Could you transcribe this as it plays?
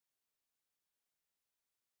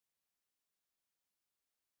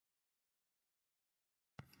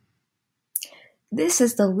This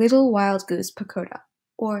is the Little Wild Goose Pagoda,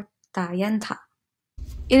 or Dayanta.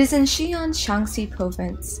 It is in Xi'an, Shaanxi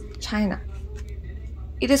Province, China.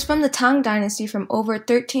 It is from the Tang Dynasty from over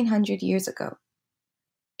 1300 years ago.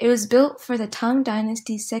 It was built for the Tang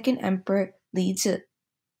Dynasty's second emperor, Li Zi.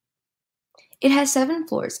 It has 7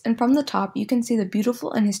 floors, and from the top you can see the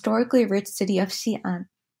beautiful and historically rich city of Xi'an.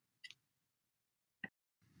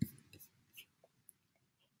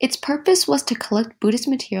 Its purpose was to collect Buddhist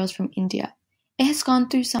materials from India. It has gone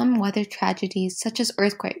through some weather tragedies such as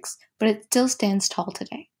earthquakes, but it still stands tall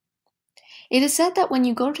today. It is said that when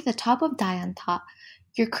you go to the top of Dayanta,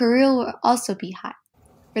 your career will also be high.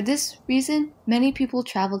 For this reason, many people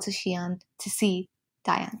travel to Xi'an to see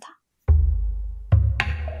Dayanta.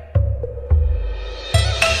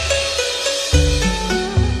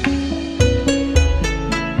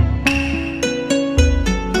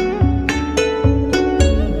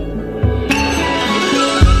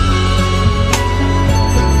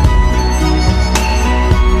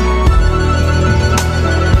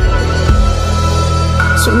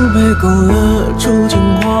苏北勾勒出情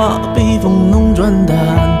话，笔锋浓转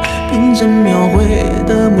淡，瓶身描绘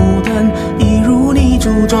的牡丹，一如你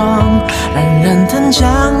梳妆。冉冉檀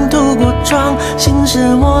香透过窗，心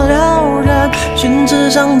事莫了然。宣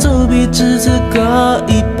纸上走笔，只字各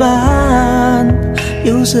一半。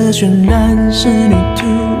釉色渲染，仕女图，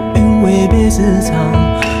韵味被私藏。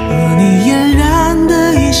和你嫣然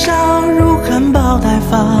的一笑，如含苞待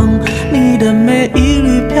放。你的美一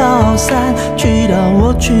缕飘散，去到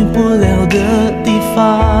我去不了的地方。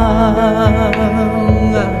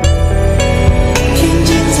天晴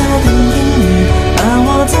在等天雨，而我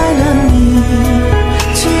在等你。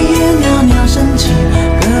炊烟袅袅升起，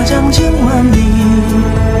隔江千万里。